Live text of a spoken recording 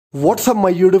WhatsApp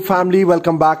my YouTube family,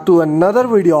 welcome back to another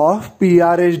video of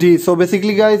PRHD। So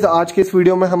basically guys, आज के इस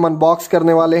video में हम अनबॉक्स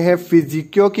करने वाले हैं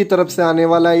फिजिक्यो की तरफ से आने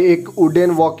वाला एक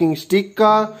वुडन वॉकिंग स्टिक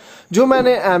का, जो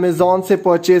मैंने अमेजोन से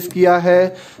परचेज किया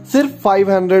है सिर्फ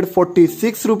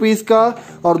 546 रुपीज का।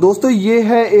 और दोस्तों ये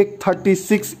है एक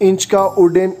 36 इंच का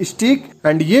वुडन स्टिक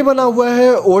एंड ये बना हुआ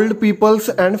है old peoples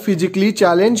and physically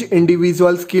challenge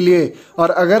individuals के लिए।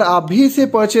 और अगर आप भी इसे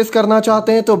परचेज करना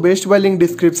चाहते हैं तो बेस्ट बाय लिंक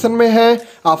डिस्क्रिप्शन में है,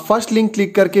 आप फर्स्ट लिंक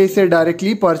क्लिक करके इसे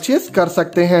डायरेक्टली परचेज कर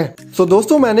सकते हैं। सो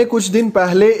दोस्तों, मैंने कुछ दिन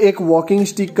पहले एक वॉकिंग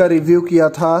स्टिक का रिव्यू किया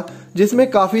था जिसमें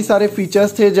काफी सारे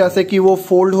फीचर्स थे, जैसे कि वो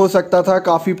फोल्ड हो सकता था,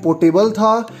 काफी पोर्टेबल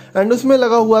था एंड उसमें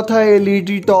लगा हुआ था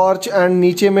LED टॉर्च एंड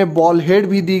नीचे में बॉल हेड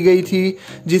भी दी गई थी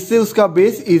जिससे उसका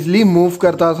बेस इजिली मूव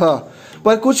करता था।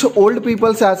 पर कुछ ओल्ड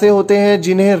पीपल्स ऐसे होते हैं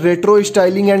जिन्हें retro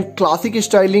styling and classic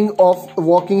styling of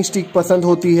walking stick पसंद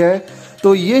होती है,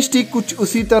 तो ये स्टिक कुछ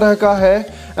उसी तरह का है।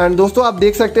 एंड दोस्तों आप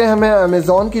देख सकते हैं हमें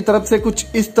अमेजोन की तरफ से कुछ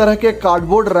इस तरह के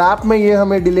कार्डबोर्ड रैप में ये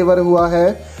हमें डिलीवर हुआ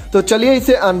है। तो चलिए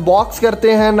इसे अनबॉक्स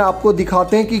करते हैं, आपको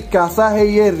दिखाते हैं कि कैसा है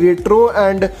ये retro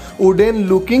and wooden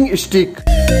looking stick.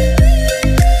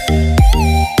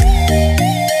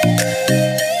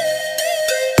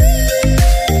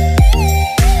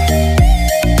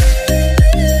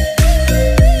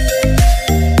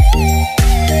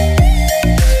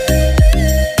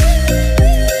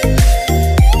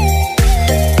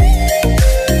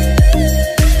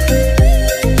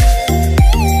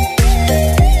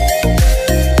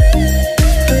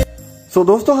 तो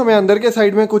दोस्तों हमें अंदर के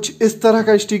साइड में कुछ इस तरह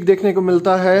का स्टिक देखने को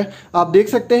मिलता है। आप देख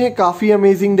सकते हैं काफी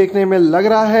अमेजिंग देखने में लग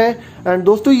रहा है। एंड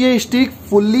दोस्तों ये स्टिक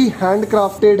फुल्ली हैंड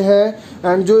क्राफ्टेड है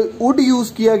एंड जो वुड यूज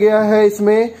किया गया है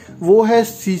इसमें वो है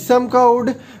शीशम का वुड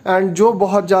एंड जो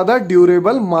बहुत ज्यादा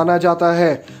ड्यूरेबल माना जाता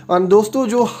है। एंड दोस्तों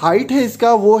जो हाइट है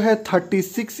इसका वो है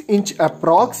 36 इंच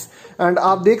अप्रॉक्स एंड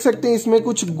आप देख सकते हैं इसमें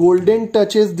कुछ गोल्डन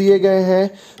टचेस दिए गए हैं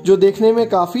जो देखने में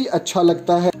काफी अच्छा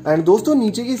लगता है। एंड दोस्तों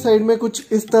नीचे की साइड में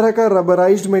कुछ इस तरह का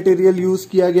रबराइज्ड मटेरियल यूज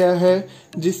किया गया है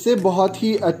जिससे बहुत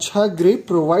ही अच्छा ग्रिप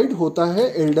प्रोवाइड होता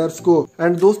है एल्डर्स को।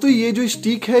 एंड दोस्तों ये जो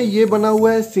स्टिक है ये बना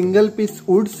हुआ है सिंगल पीस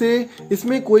वुड से,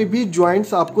 इसमें कोई भी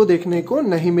ज्वाइंट्स आपको देखने को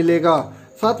नहीं मिलेगा।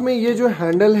 साथ में ये जो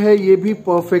हैंडल है ये भी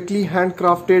परफेक्टली हैंड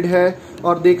क्राफ्टेड है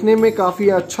और देखने में काफी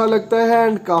अच्छा लगता है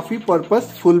एंड काफी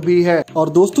पर्पसफुल भी है। और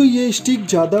दोस्तों ये स्टिक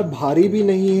ज्यादा भारी भी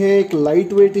नहीं है, एक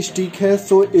लाइट वेट स्टिक है,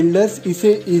 सो एल्डर्स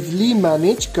इसे इजिली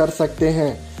मैनेज कर सकते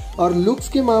हैं। और लुक्स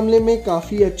के मामले में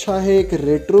काफी अच्छा है, एक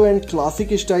रेट्रो एंड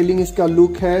क्लासिक स्टाइलिंग इसका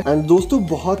लुक है एंड दोस्तों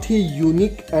बहुत ही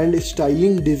यूनिक एंड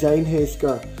स्टाइलिंग डिजाइन है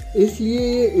इसका, इसलिए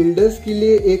ये एल्डर्स के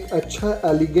लिए एक अच्छा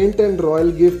एलिगेंट एंड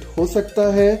रॉयल गिफ्ट हो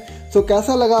सकता है। सो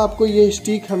कैसा लगा आपको ये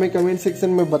स्टिक हमें कमेंट सेक्शन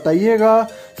में बताइएगा।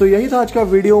 तो यही था आज का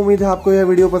वीडियो, उम्मीद है आपको यह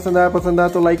वीडियो पसंद आया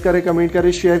तो लाइक करें, कमेंट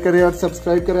करें, शेयर करें और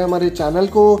सब्सक्राइब करें हमारे चैनल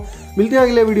को। मिलते हैं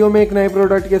अगले वीडियो में एक नए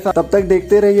प्रोडक्ट के साथ, तब तक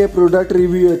देखते रहिए product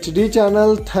review HD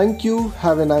channel. Thank you,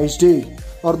 have a nice day.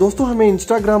 और दोस्तों हमें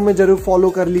इंस्टाग्राम में जरूर फॉलो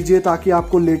कर लीजिए ताकि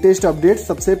आपको लेटेस्ट अपडेट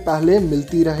सबसे पहले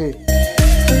मिलती रहे।